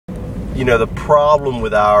you know, the problem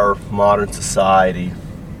with our modern society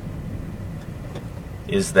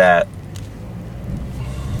is that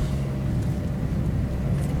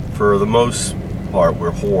for the most part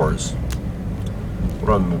we're whores.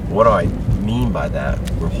 What do I mean by that?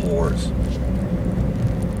 We're whores.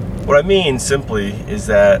 What I mean simply is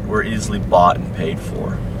that we're easily bought and paid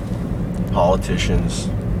for. Politicians,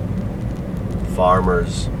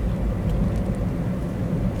 farmers,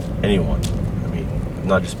 anyone. I mean, I'm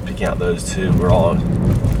not just picking out those two. We're all,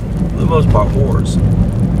 for the most part, whores.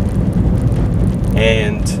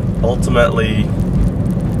 And ultimately,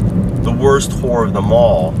 the worst whore of them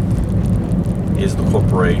all is the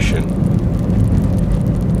corporation.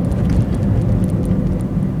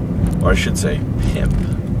 Or I should say, pimp.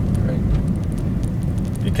 Right?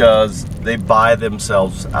 Because they buy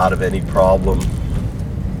themselves out of any problem.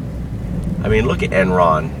 I mean, look at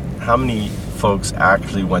Enron. How many folks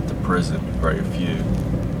actually went to prison? Very few.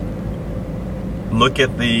 Look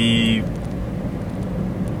at the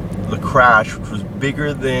crash, which was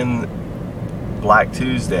bigger than Black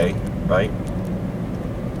Tuesday, right?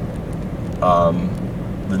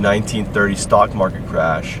 The 1930 stock market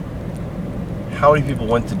crash. How many people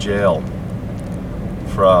went to jail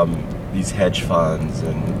from these hedge funds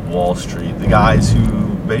and Wall Street? The guys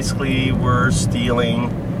who basically were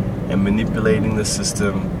stealing and manipulating the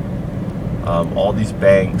system. All these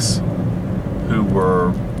banks who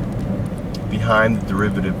were behind the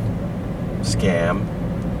derivative scam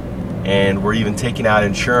and were even taking out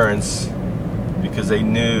insurance because they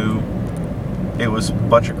knew it was a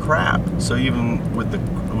bunch of crap. So even with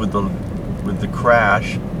the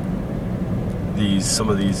crash, some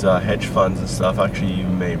of these hedge funds and stuff actually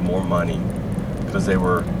even made more money because they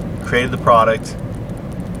created the product,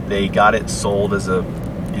 they got it sold as a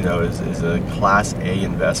as a class A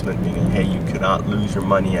investment, meaning hey, you cannot lose your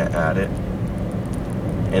money at it.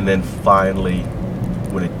 And then finally,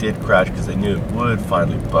 when it did crash, because they knew it would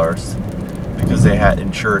finally burst, because they had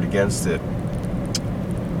insured against it,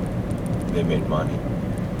 they made money.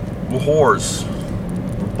 We're whores.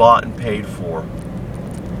 We're bought and paid for.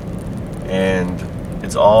 And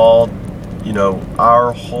it's all,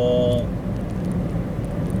 our whole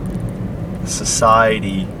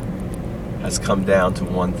society has come down to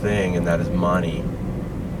one thing, and that is money.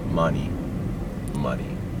 Money.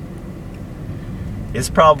 Money. It's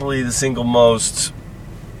probably the single most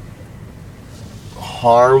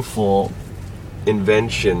harmful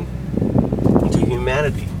invention to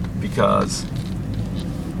humanity, because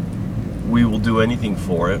we will do anything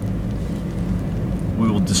for it. We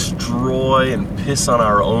will destroy and piss on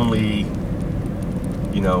our only,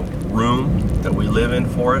 room that we live in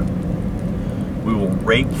for it. We will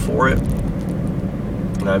rape for it.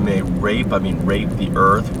 And I mean rape the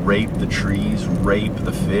earth, rape the trees, rape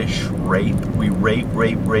the fish, rape. We rape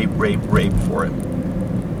for it.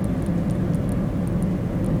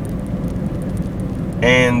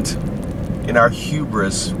 And in our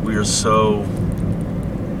hubris, we are so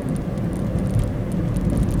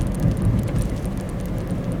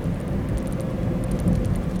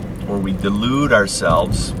we delude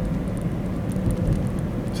ourselves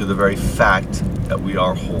to the very fact that we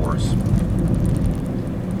are whores.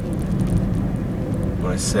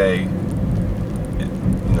 When I say,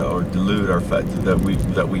 or delude our fact that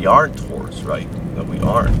we aren't whores, right? That we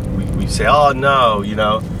aren't. We say, oh no,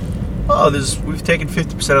 we've taken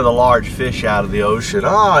 50% of the large fish out of the ocean.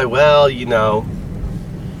 Oh well,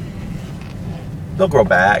 they'll grow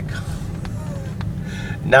back.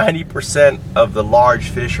 90% of the large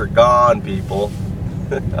fish are gone, people.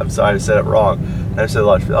 I'm sorry, I said it wrong. I said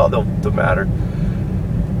large fish. Oh, they'll matter.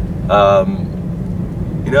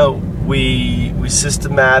 We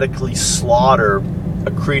systematically slaughter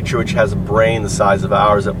a creature which has a brain the size of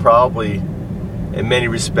ours that probably, in many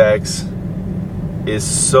respects, is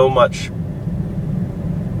so much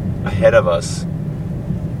ahead of us,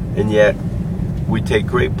 and yet we take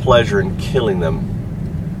great pleasure in killing them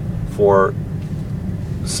for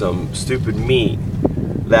some stupid meat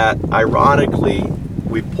that ironically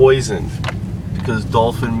we poisoned, because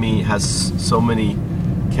dolphin meat has so many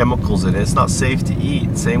chemicals in it. It's not safe to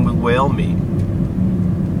eat. Same with whale meat.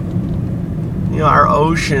 Our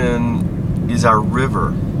ocean is our river,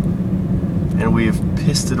 and we have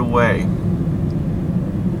pissed it away.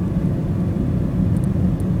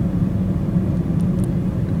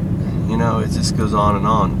 It just goes on and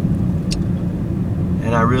on.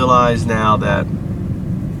 And I realize now that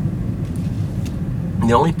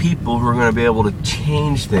the only people who are going to be able to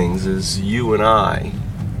change things is you and I,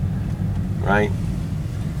 right?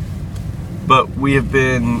 But we have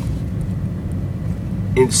been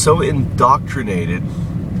so indoctrinated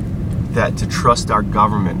that to trust our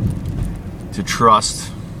government to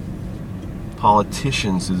trust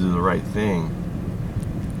politicians to do the right thing.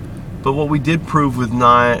 But what we did prove with the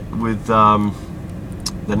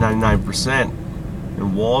 99%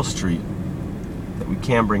 in Wall Street, that we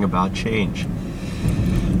can bring about change.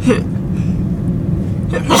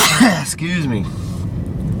 Excuse me.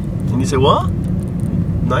 And you say, what?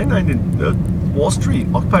 99 Wall Street,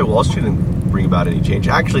 Occupy Wall Street didn't bring about any change.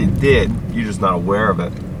 Actually, it did. You're just not aware of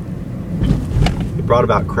it. It brought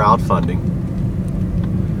about crowdfunding.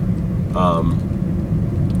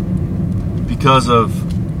 Because of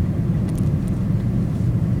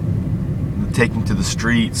the taking to the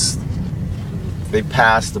streets, they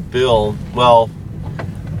passed a bill. Well,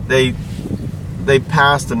 they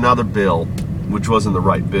passed another bill, which wasn't the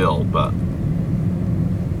right bill, but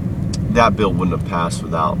that bill wouldn't have passed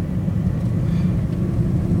without,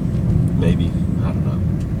 maybe, I don't know.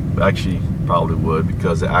 But actually, probably would,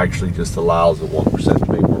 because it actually just allows the 1%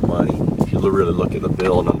 to make more money. If you really look at the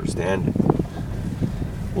bill and understand it.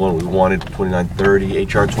 One we wanted, 2930,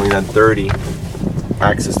 HR 2930,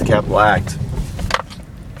 Access to Capital Act.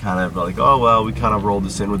 Kind of like, oh well, we kind of rolled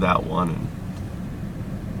this in with that one, and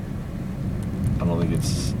I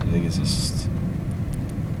think it's just,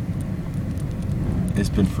 it's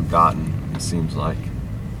been forgotten, it seems like.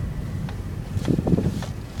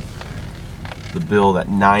 The bill that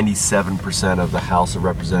 97% of the House of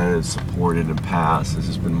Representatives supported and passed has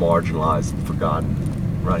just been marginalized and forgotten,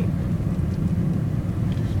 right?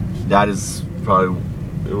 That is probably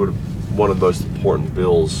one of the most important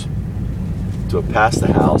bills to have passed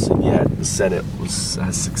the House, and yet the Senate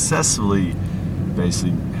has successfully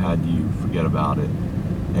basically had you forget about it,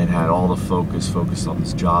 and had all the focused on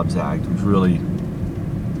this Jobs Act, which really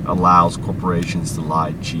allows corporations to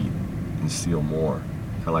lie, cheat, and steal more,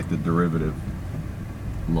 kind of like the derivative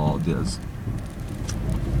law does.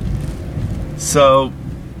 So,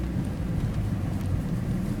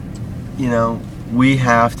 you know, we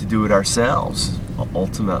have to do it ourselves,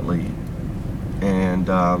 ultimately. And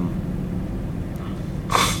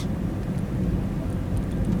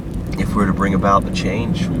if we're to bring about the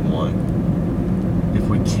change we want, if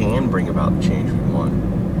we can bring about the change we want.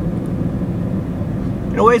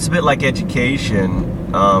 In a way, it's a bit like education.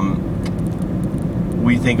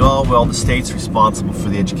 We think, oh, well, the state's responsible for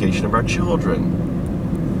the education of our children.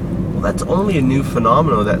 Well, that's only a new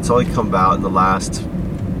phenomenon that's only come about in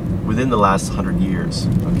within the last 100 years,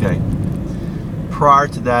 okay? Prior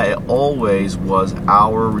to that, it always was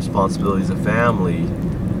our responsibility as a family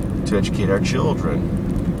to educate our children.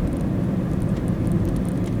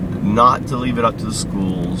 Not to leave it up to the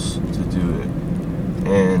schools to do it.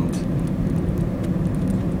 And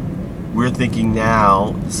we're thinking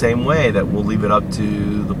now the same way, that we'll leave it up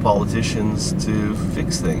to the politicians to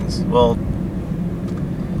fix things. Well,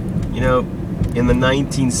 you know, in the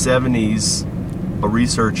 1970s, a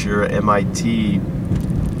researcher at MIT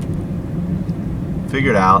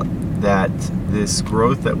figured out that this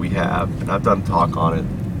growth that we have, and I've done a talk on it,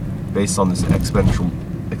 based on this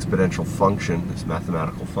exponential function, this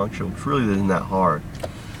mathematical function, which really isn't that hard,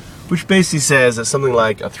 which basically says that something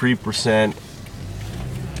like a 3%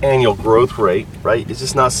 annual growth rate, right, is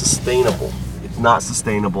just not sustainable. It's not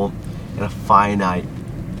sustainable in a finite,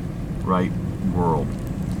 right, world.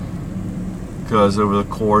 Because over the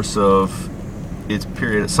course of its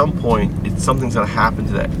period, at some point, something's going to happen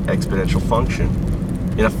to that exponential function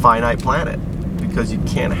in a finite planet, because you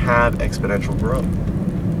can't have exponential growth.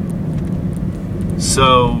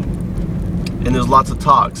 So, and there's lots of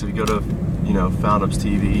talks. If you go to, you know, FoundUp's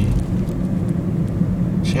TV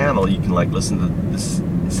channel, you can like listen to this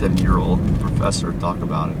 70-year-old professor talk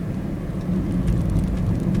about it.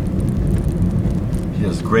 He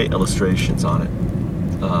has great illustrations on it.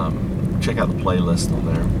 Check out the playlist on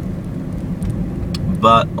there.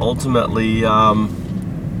 But ultimately,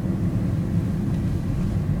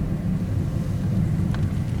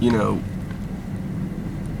 you know,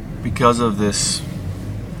 because of this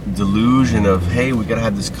delusion of, hey, we gotta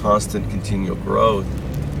have this constant continual growth,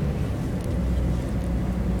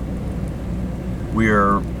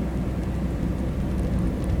 we're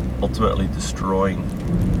ultimately destroying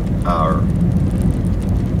our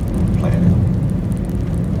planet,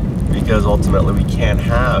 because ultimately we can't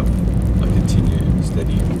have a continued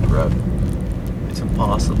steady growth. It's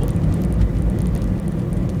impossible.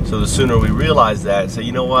 So the sooner we realize that and say,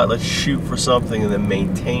 you know what, let's shoot for something and then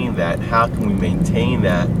maintain that. How can we maintain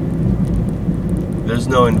that? There's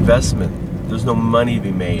no investment. There's no money to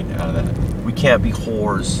be made out of that. We can't be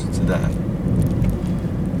whores to that.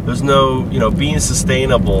 There's no, you know, being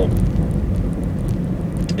sustainable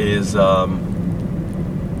is,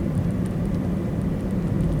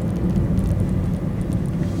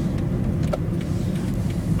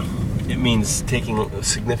 means taking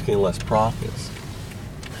significantly less profits.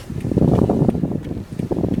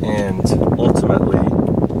 And ultimately,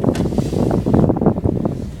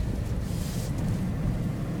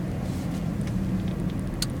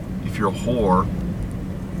 if you're a whore,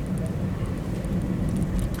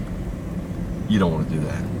 you don't want to do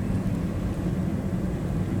that.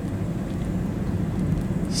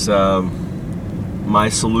 So, my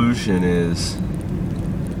solution is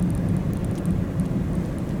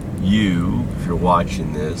you, if you're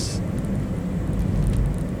watching this,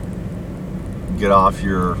 get off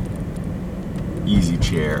your easy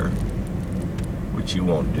chair, which you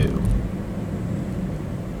won't do,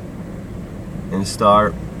 and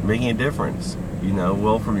start making a difference. You know,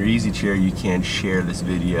 well, from your easy chair, you can share this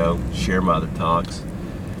video, share my other talks.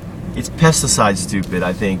 It's pesticide stupid.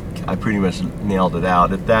 I think I pretty much nailed it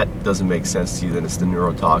out. If that doesn't make sense to you, then it's the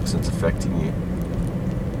neurotoxins affecting you.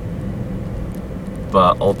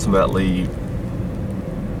 But ultimately,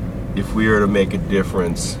 if we are to make a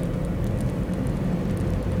difference,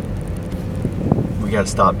 we got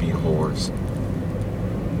to stop being whores.